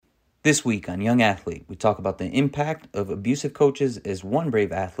This week on Young Athlete, we talk about the impact of abusive coaches as one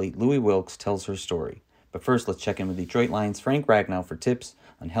brave athlete, Louie Wilkes, tells her story. But first, let's check in with Detroit Lions' Frank Ragnow for tips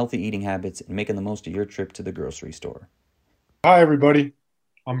on healthy eating habits and making the most of your trip to the grocery store. Hi, everybody.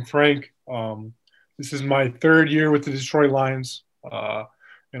 I'm Frank. This is my third year with the Detroit Lions,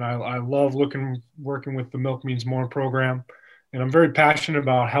 and I love working with the Milk Means More program. And I'm very passionate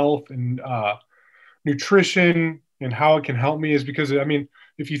about health and nutrition and how it can help me. Is because I mean,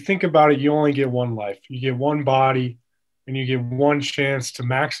 if you think about it, you only get one life, you get one body, and you get one chance to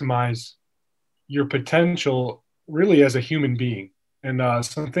maximize your potential, really, as a human being. And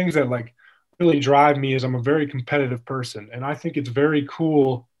some things that really drive me is I'm a very competitive person, and I think it's very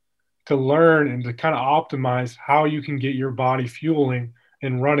cool to learn and to kind of optimize how you can get your body fueling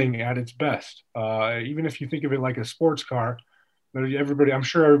and running at its best. Even if you think of it like a sports car, I'm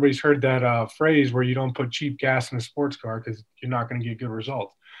sure everybody's heard that phrase where you don't put cheap gas in a sports car because you're not going to get good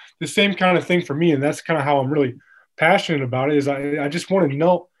results. The same kind of thing for me, and that's kind of how I'm really passionate about it. Is I just want to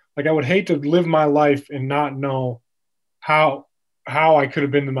know, like, I would hate to live my life and not know how I could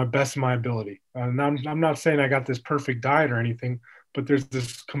have been to my best of my ability. And I'm not saying I got this perfect diet or anything, but there's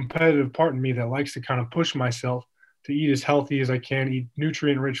this competitive part in me that likes to kind of push myself to eat as healthy as I can, eat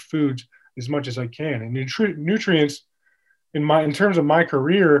nutrient-rich foods as much as I can. And nutrients in terms of my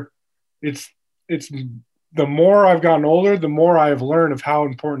career, it's the more I've gotten older, the more I've learned of how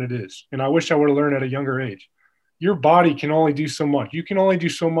important it is. And I wish I would have learned at a younger age. Your body can only do so much. You can only do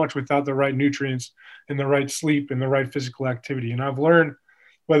so much without the right nutrients and the right sleep and the right physical activity. And I've learned,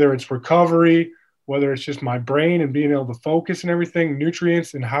 whether it's recovery, whether it's just my brain and being able to focus and everything,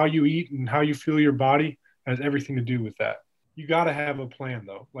 nutrients and how you eat and how you feel your body has everything to do with that. You got to have a plan,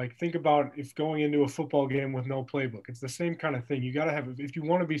 though. Like, think about if going into a football game with no playbook. It's the same kind of thing. You got to have, if you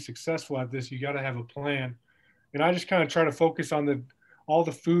want to be successful at this, you got to have a plan. And I just kind of try to focus on all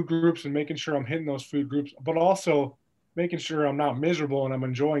the food groups and making sure I'm hitting those food groups, but also making sure I'm not miserable and I'm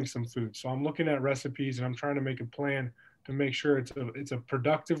enjoying some food. So I'm looking at recipes and I'm trying to make a plan to make sure it's a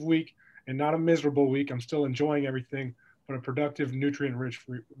productive week and not a miserable week. I'm still enjoying everything, but a productive, nutrient-rich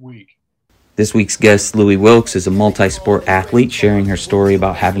week. This week's guest, Louie Wilkes, is a multi-sport athlete sharing her story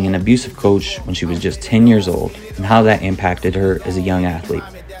about having an abusive coach when she was just 10 years old and how that impacted her as a young athlete.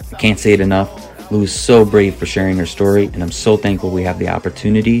 I can't say it enough. Lou is so brave for sharing her story, and I'm so thankful we have the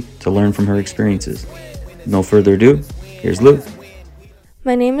opportunity to learn from her experiences. No further ado, here's Lou.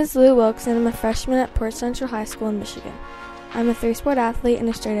 My name is Lou Wilkes, and I'm a freshman at Port Central High School in Michigan. I'm a 3-sport athlete and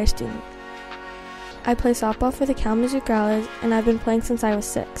a straight-A student. I play softball for the Kalamazoo Growlers, and I've been playing since I was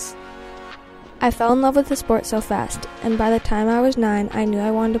 6. I fell in love with the sport so fast, and by the time I was 9, I knew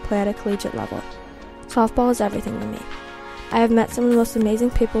I wanted to play at a collegiate level. Softball is everything to me. I have met some of the most amazing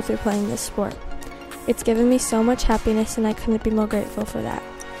people through playing this sport. It's given me so much happiness, and I couldn't be more grateful for that.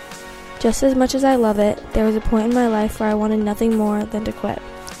 Just as much as I love it, there was a point in my life where I wanted nothing more than to quit.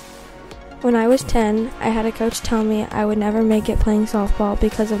 When I was 10, I had a coach tell me I would never make it playing softball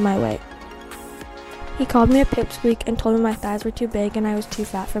because of my weight. He called me a pipsqueak and told me my thighs were too big and I was too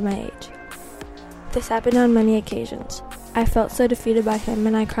fat for my age. This happened on many occasions. I felt so defeated by him,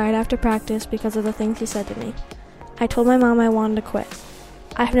 and I cried after practice because of the things he said to me. I told my mom I wanted to quit.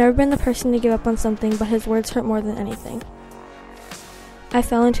 I've never been the person to give up on something, but his words hurt more than anything. I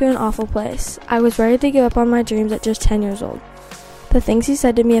fell into an awful place. I was ready to give up on my dreams at just 10 years old. The things he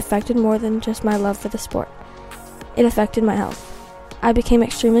said to me affected more than just my love for the sport. It affected my health. I became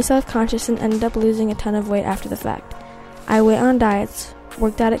extremely self-conscious and ended up losing a ton of weight after the fact. I went on diets,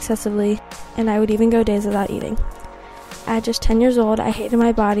 worked out excessively, and I would even go days without eating. At just 10 years old, I hated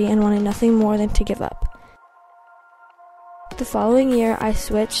my body and wanted nothing more than to give up. The following year, I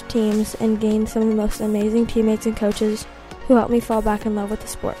switched teams and gained some of the most amazing teammates and coaches who helped me fall back in love with the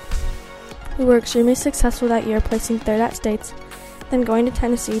sport. We were extremely successful that year, placing third at states, then going to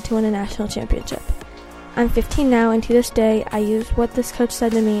Tennessee to win a national championship. I'm 15 now, and to this day, I use what this coach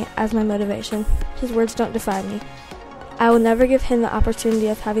said to me as my motivation. His words don't define me. I will never give him the opportunity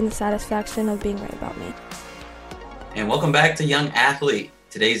of having the satisfaction of being right about me. And welcome back to Young Athlete.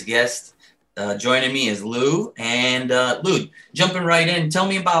 Today's guest joining me is Lou. And Lou, jumping right in, tell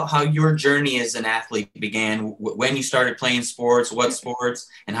me about how your journey as an athlete began, when you started playing sports, what sports,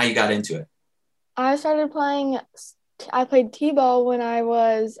 and how you got into it. I played t-ball when I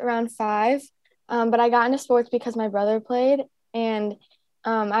was around 5, but I got into sports because my brother played, and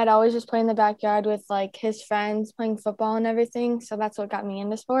I'd always just play in the backyard with like his friends playing football and everything. So that's what got me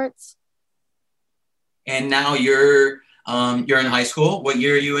into sports. And now you're in high school. What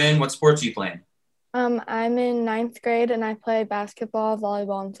year are you in? What sports are you playing? I'm in 9th grade and I play basketball,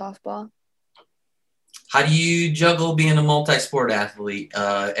 volleyball, and softball. How do you juggle being a multi-sport athlete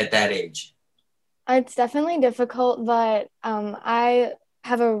at that age? It's definitely difficult, but I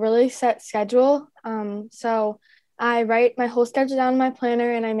have a really set schedule. So I write my whole schedule down in my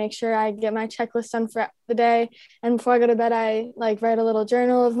planner and I make sure I get my checklist done for the day. And before I go to bed, I like write a little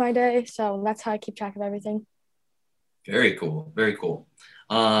journal of my day. So that's how I keep track of everything. Very cool. Very cool.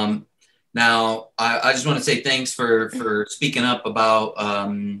 Now, I just want to say thanks for speaking up about,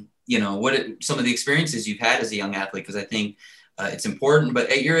 some of the experiences you've had as a young athlete, because I think it's important.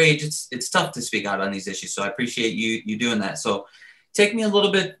 But at your age, it's tough to speak out on these issues. So I appreciate you doing that. So take me a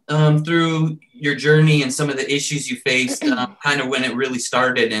little bit through your journey and some of the issues you faced, kind of when it really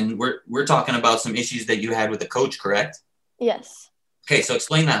started. And we're talking about some issues that you had with the coach, correct? Yes. Okay, so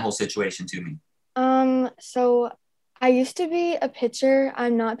explain that whole situation to me. So I used to be a pitcher.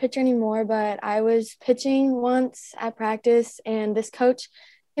 I'm not a pitcher anymore, but I was pitching once at practice, and this coach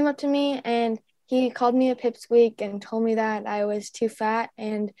came up to me and he called me a pipsqueak and told me that I was too fat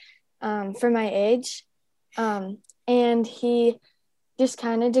and for my age. And he just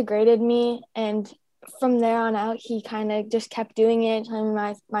kind of degraded me. And from there on out, he kind of just kept doing it, telling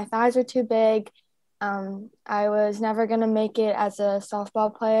me my thighs were too big. I was never going to make it as a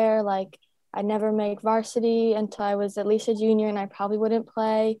softball player. Like, I'd never make varsity until I was at least a junior, and I probably wouldn't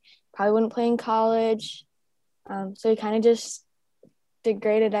play in college. So he kind of just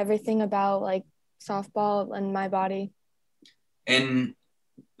degraded everything about like softball and my body. And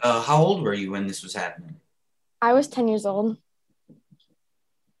how old were you when this was happening? I was 10 years old.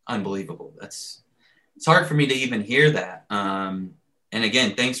 Unbelievable. It's hard for me to even hear that. And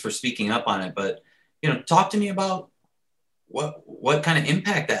again, thanks for speaking up on it. But, talk to me about what kind of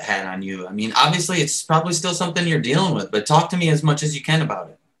impact that had on you. I mean, obviously it's probably still something you're dealing with, but talk to me as much as you can about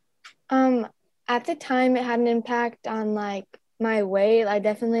it. At the time it had an impact on like my weight. I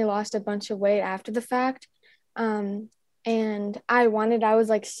definitely lost a bunch of weight after the fact. And I was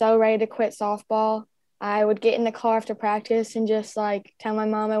like so ready to quit softball. I would get in the car after practice and just like tell my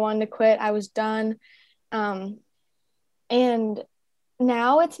mom I wanted to quit. I was done. And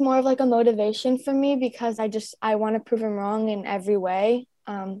now it's more of like a motivation for me because I want to prove him wrong in every way.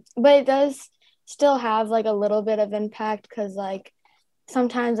 But it does still have like a little bit of impact because like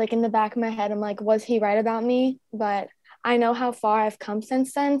sometimes like in the back of my head, I'm like, was he right about me? But I know how far I've come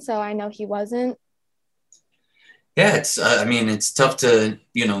since then. So I know he wasn't. Yeah, it's tough to,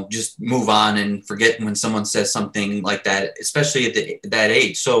 just move on and forget when someone says something like that, especially at that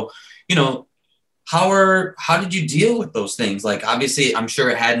age. So, how did you deal with those things? Like, obviously, I'm sure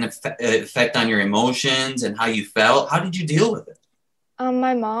it had an effect on your emotions and how you felt. How did you deal with it?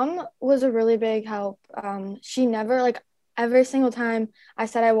 My mom was a really big help. She never, like, every single time I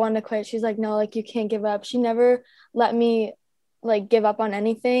said I wanted to quit, she's like, no, like, you can't give up. She never let me, like, give up on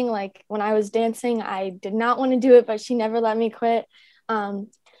anything. Like, when I was dancing, I did not want to do it, but she never let me quit.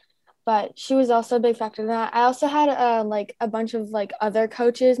 But she was also a big factor in that. I also had like a bunch of like other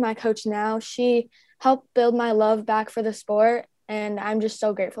coaches. My coach now, she helped build my love back for the sport, and I'm just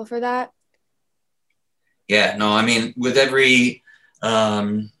so grateful for that. Yeah, no, I mean, with every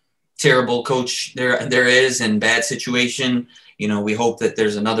terrible coach there is and bad situation, we hope that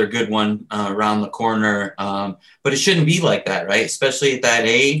there's another good one around the corner. But it shouldn't be like that, right? Especially at that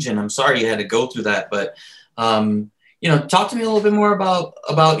age. And I'm sorry you had to go through that, but talk to me a little bit more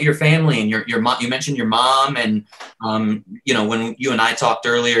about your family and your mom. You mentioned your mom, and when you and I talked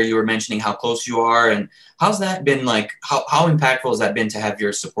earlier, you were mentioning how close you are, and how's that been like? How impactful has that been to have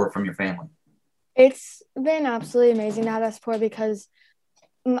your support from your family? It's been absolutely amazing to have that support because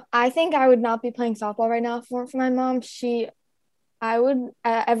I think I would not be playing softball right now if it weren't for my mom. I would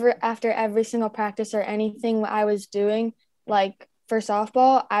after every single practice or anything I was doing, like for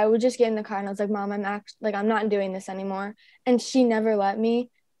softball, I would just get in the car and I was like, Mom, I'm not doing this anymore. And she never let me.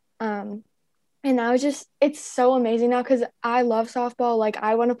 And it's so amazing now because I love softball. Like,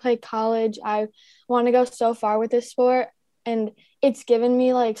 I want to play college. I want to go so far with this sport. And it's given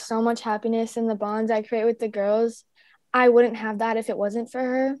me like so much happiness and the bonds I create with the girls. I wouldn't have that if it wasn't for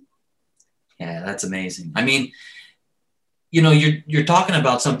her. Yeah, that's amazing. I mean, you're talking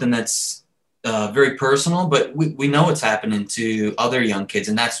about something that's very personal, but we know it's happening to other young kids,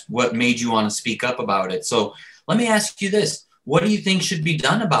 and that's what made you want to speak up about it. So let me ask you this. What do you think should be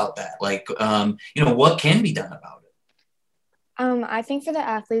done about that? Like, what can be done about it? I think for the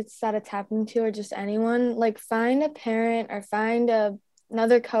athletes that it's happening to, or just anyone, like find a parent or find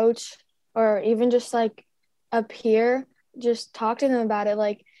another coach, or even just like a peer, just talk to them about it.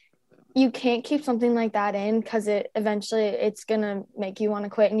 Like, you can't keep something like that in because it's gonna make you want to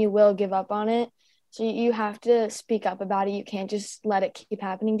quit and you will give up on it. So you have to speak up about it. You can't just let it keep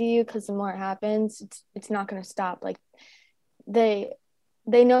happening to you, because the more it happens, it's not going to stop. Like they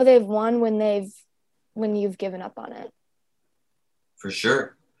know they've won when you've given up on it. For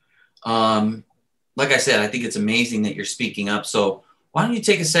sure. Like I said, I think it's amazing that you're speaking up. So why don't you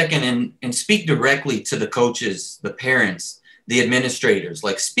take a second and speak directly to the coaches, the parents, the administrators,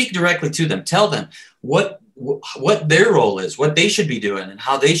 like speak directly to them, tell them what their role is, what they should be doing, and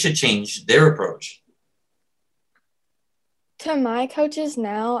how they should change their approach. To my coaches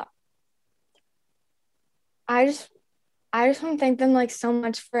now, I just want to thank them like so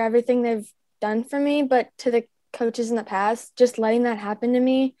much for everything they've done for me. But to the coaches in the past, just letting that happen to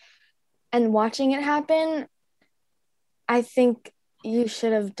me and watching it happen, I think you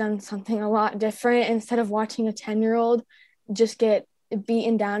should have done something a lot different instead of watching a 10-year-old just get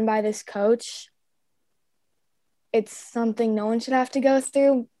beaten down by this coach. It's something no one should have to go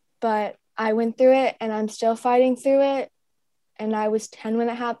through, but I went through it and I'm still fighting through it. And I was 10 when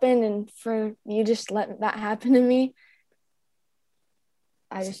it happened, and for you just let that happen to me,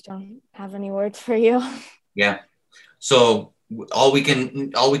 I just don't have any words for you. Yeah. So all we can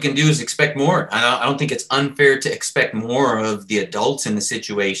do is expect more. I don't think it's unfair to expect more of the adults in the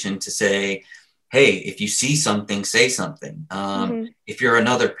situation to say, hey, if you see something, say something. If you're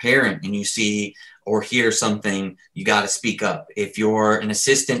another parent and you see or hear something, you got to speak up. If you're an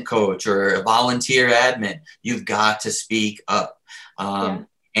assistant coach or a volunteer admin, you've got to speak up.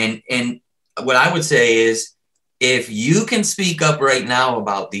 And what I would say is, if you can speak up right now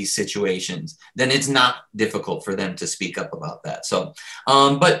about these situations, then it's not difficult for them to speak up about that. So,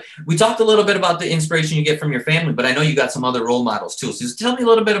 but we talked a little bit about the inspiration you get from your family, but I know you got some other role models too. So tell me a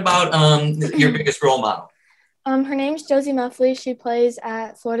little bit about your biggest role model. Her name's Josie Muffley. She plays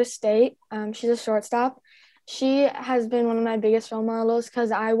at Florida State. She's a shortstop. She has been one of my biggest role models because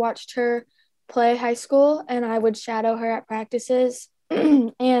I watched her play high school and I would shadow her at practices.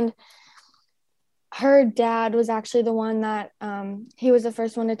 And her dad was actually the one that he was the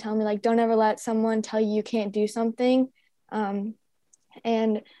first one to tell me, like, don't ever let someone tell you can't do something.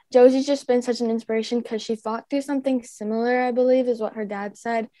 And Josie's just been such an inspiration because she fought through something similar, I believe, is what her dad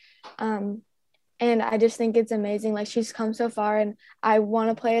said. And I just think it's amazing. Like, she's come so far, and I want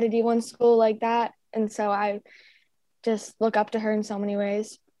to play at a D1 school like that. And so I just look up to her in so many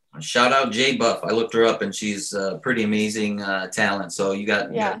ways. Shout out Jay Buff. I looked her up and she's a pretty amazing talent. So you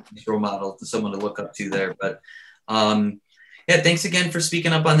got a role model, someone to look up to there. But thanks again for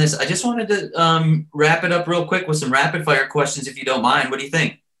speaking up on this. I just wanted to wrap it up real quick with some rapid fire questions, if you don't mind. What do you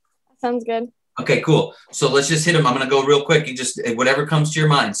think? Sounds good. Okay, cool. So let's just hit them. I'm going to go real quick. You just, whatever comes to your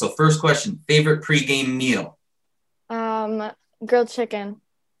mind. So first question, favorite pregame meal? Grilled chicken.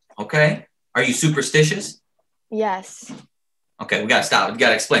 Okay. Are you superstitious? Yes. Okay, we got to stop. We got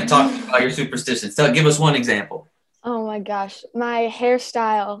to explain. Talk about your superstitions. Give us one example. Oh my gosh. My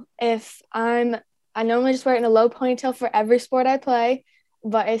hairstyle. I normally just wear it in a low ponytail for every sport I play,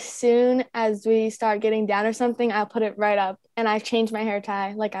 but as soon as we start getting down or something, I'll put it right up. And I've changed my hair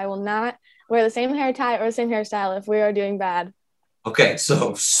tie. Like, I will not wear the same hair tie or the same hairstyle if we are doing bad. Okay,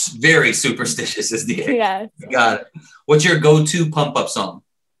 so very superstitious is the Yeah. Got it. What's your go-to pump-up song?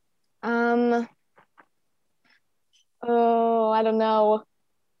 Oh, I don't know.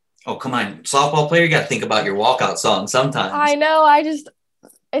 Oh, come on. Softball player, you got to think about your walkout song sometimes. I know.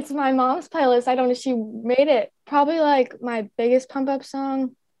 It's my mom's playlist. I don't know. She made it. Probably like my biggest pump-up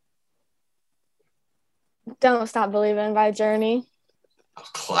song, Don't Stop Believing by Journey.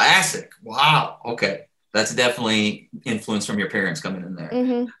 Classic. Wow. Okay. That's definitely influence from your parents coming in there.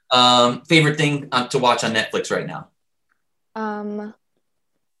 Mm-hmm. Favorite thing to watch on Netflix right now? I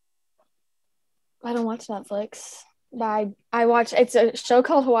don't watch Netflix. But it's a show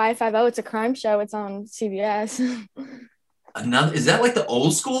called Hawaii Five-0. It's a crime show. It's on CBS. Is that like the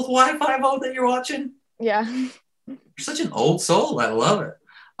old school Hawaii Five-0 that you're watching? Yeah. You're such an old soul. I love it.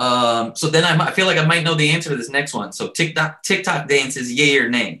 So then I feel like I might know the answer to this next one. So TikTok dances, yay or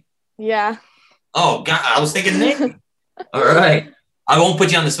nay? Yeah. Oh, God, I was thinking nay. All right. I won't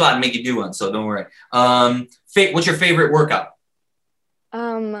put you on the spot and make you do one, so don't worry. What's your favorite workout?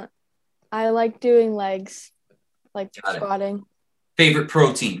 I like doing legs, like squatting. Favorite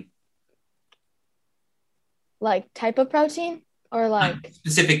protein? Like type of protein or like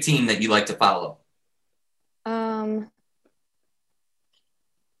specific team that you like to follow? I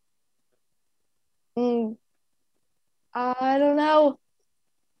don't know.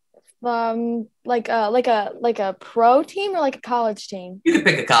 Like a pro team or like a college team? You can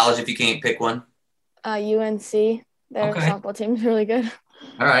pick a college if you can't pick one. UNC. Their softball team is really good.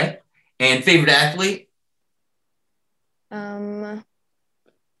 All right. And favorite athlete?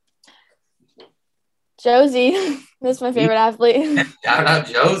 Josie. That's my favorite athlete. Shout out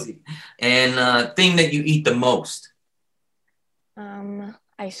Josie. And thing that you eat the most?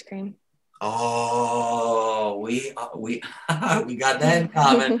 Ice cream. Oh, we got that in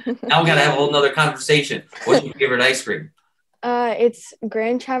common. Now we got to have a whole nother conversation. What's your favorite ice cream? It's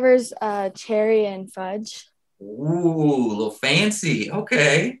Grand Traverse cherry and fudge. Ooh, a little fancy.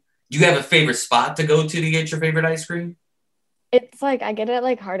 Okay. Do you have a favorite spot to go to get your favorite ice cream? It's like I get it at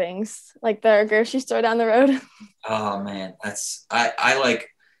like Harding's, like the grocery store down the road. Oh man, I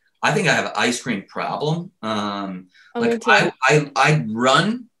think I have an ice cream problem. Me too. I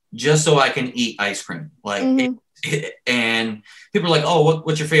run just so I can eat ice cream. And people are like, oh,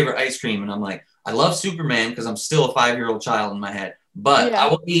 what's your favorite ice cream? And I'm like, I love Superman because I'm still a 5-year-old child in my head. But I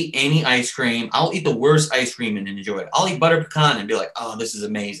will eat any ice cream. I'll eat the worst ice cream and enjoy it. I'll eat butter pecan and be like, oh, this is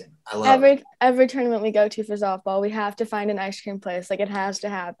amazing. I love it. Every tournament we go to for softball, we have to find an ice cream place. Like, it has to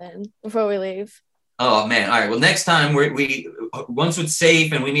happen before we leave. Oh, man. All right. Well, next time we once it's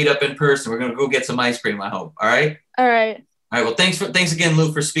safe and we meet up in person, we're going to go get some ice cream, I hope. All right? All right. All right. Well, thanks again,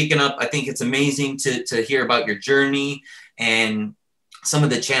 Lou, for speaking up. I think it's amazing to hear about your journey and some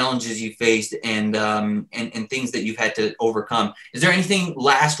of the challenges you faced and things that you've had to overcome. Is there anything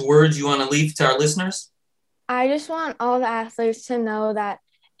last words you want to leave to our listeners? I just want all the athletes to know that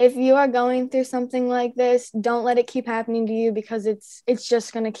if you are going through something like this, don't let it keep happening to you, because it's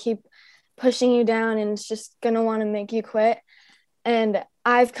just going to keep pushing you down and it's just going to want to make you quit. And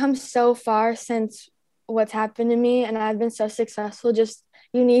I've come so far since what's happened to me, and I've been so successful. Just,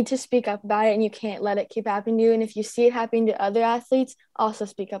 you need to speak up about it, and you can't let it keep happening to you. And if you see it happening to other athletes, also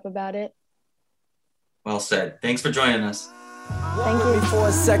speak up about it. Well said. Thanks for joining us. Thank you. For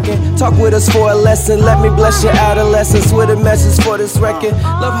a second, talk with us for a lesson. Let me bless your adolescence with a message for this record.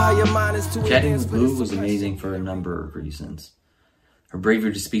 Love how your mind is too. Chatting with Lou was amazing for a number of reasons. Her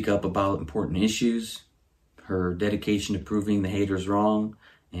bravery to speak up about important issues, her dedication to proving the haters wrong,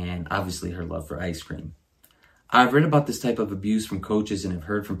 and obviously her love for ice cream. I've read about this type of abuse from coaches and have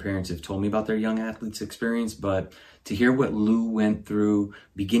heard from parents who've told me about their young athletes' experience, but to hear what Lou went through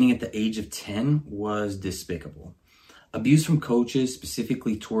beginning at the age of 10 was despicable. Abuse from coaches,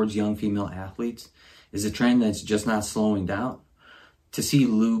 specifically towards young female athletes, is a trend that's just not slowing down. To see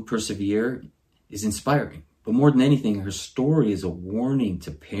Lou persevere is inspiring, but more than anything, her story is a warning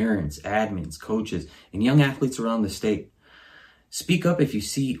to parents, admins, coaches, and young athletes around the state. Speak up if you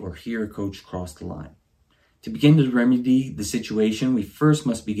see or hear a coach cross the line. To begin to remedy the situation, we first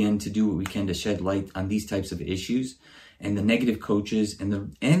must begin to do what we can to shed light on these types of issues and the negative coaches and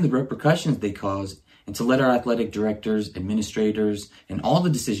the repercussions they cause, and to let our athletic directors, administrators, and all the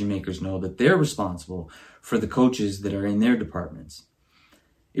decision makers know that they're responsible for the coaches that are in their departments.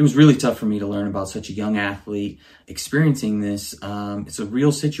 It was really tough for me to learn about such a young athlete experiencing this. It's a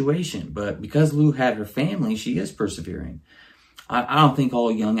real situation, but because Lou had her family, she is persevering. I don't think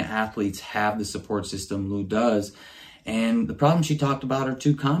all young athletes have the support system Lou does, and the problems she talked about are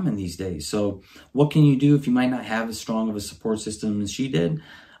too common these days. So what can you do if you might not have as strong of a support system as she did?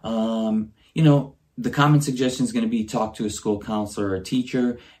 The common suggestion is going to be talk to a school counselor or a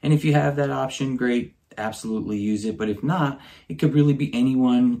teacher. And if you have that option, great, absolutely use it. But if not, it could really be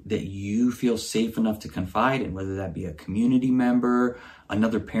anyone that you feel safe enough to confide in, whether that be a community member,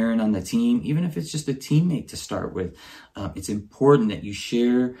 another parent on the team, even if it's just a teammate to start with. It's important that you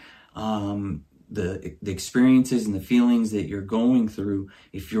share the experiences and the feelings that you're going through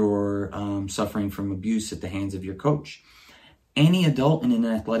if you're suffering from abuse at the hands of your coach. Any adult in an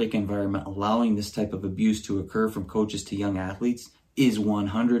athletic environment allowing this type of abuse to occur from coaches to young athletes is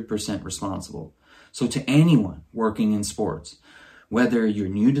 100% responsible. So to anyone working in sports, whether you're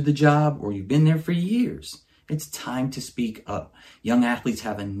new to the job or you've been there for years, it's time to speak up. Young athletes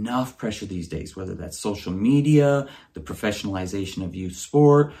have enough pressure these days, whether that's social media, the professionalization of youth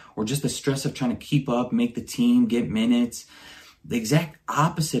sport, or just the stress of trying to keep up, make the team, get minutes. The exact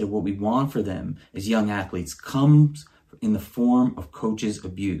opposite of what we want for them as young athletes comes in the form of coaches'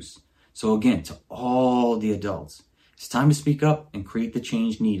 abuse. So again, to all the adults, it's time to speak up and create the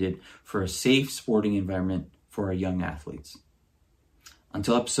change needed for a safe sporting environment for our young athletes.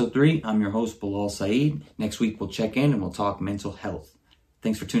 Until episode 3, I'm your host, Bilal Saeed. Next week, we'll check in and we'll talk mental health.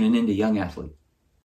 Thanks for tuning in to Young Athlete.